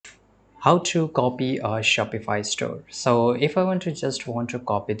How to copy a Shopify store. So if I want to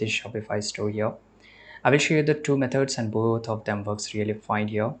copy this Shopify store here, I will show you the two methods and both of them works really fine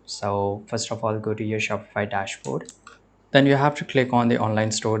here. So first of all, go to your Shopify dashboard. Then you have to click on the online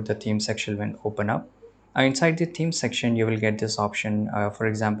store. The theme section will open up. Inside the theme section, you will get this option. For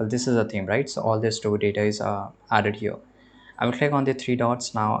example, this is a theme, right? So all the store data is added here. I will click on the three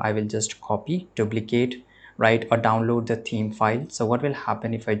dots. Now I will just copy, duplicate, right, or download the theme file. So what will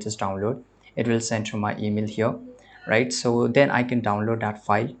happen if I just download? It will send to my email here, right? So then I can download that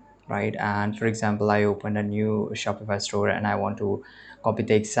file, right? And for example, I open a new Shopify store and I want to copy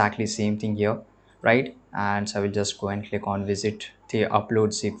the exactly same thing here, right? And so I will just go and click on visit the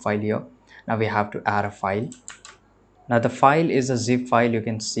upload zip file here. Now we have to add a file. Now the file is a zip file, you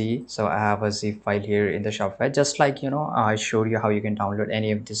can see. So I have a zip file here in the Shopify, just like I showed you how you can download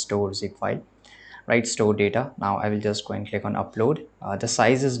any of the store zip file, right? Store data. Now I will just go and click on upload. The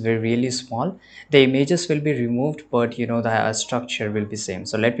size is really small. The images will be removed, but the structure will be same.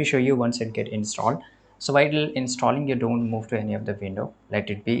 So let me show you once it get installed. So while installing, you don't move to any of the window, let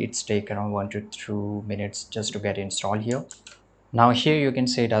it be. It's take around 1 to 2 minutes just to get installed here. Now here you can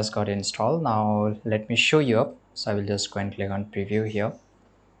see it has got installed. Now let me show you up. So I will just go and click on preview here.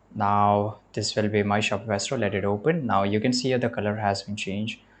 Now this will be my Shopify store. Let it open. Now you can see here the color has been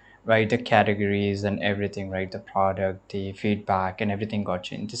changed, right? The categories and everything, right? The product, the feedback and everything got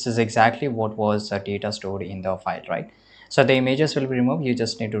changed. This is exactly what was the data stored in the file, right? So the images will be removed. You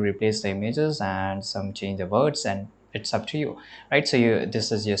just need to replace the images and some change the words, and it's up to you, right? So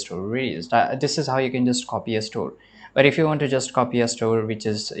this is your store released. This is how you can just copy a store. But if you want to just copy a store which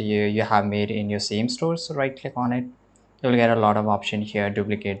is you have made in your same store, so right click on it. You'll get a lot of option here.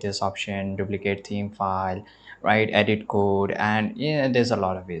 Duplicate this option, duplicate theme file, right? Edit code, and yeah, there's a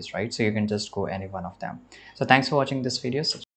lot of ways, right? So you can just go any one of them. So thanks for watching this video.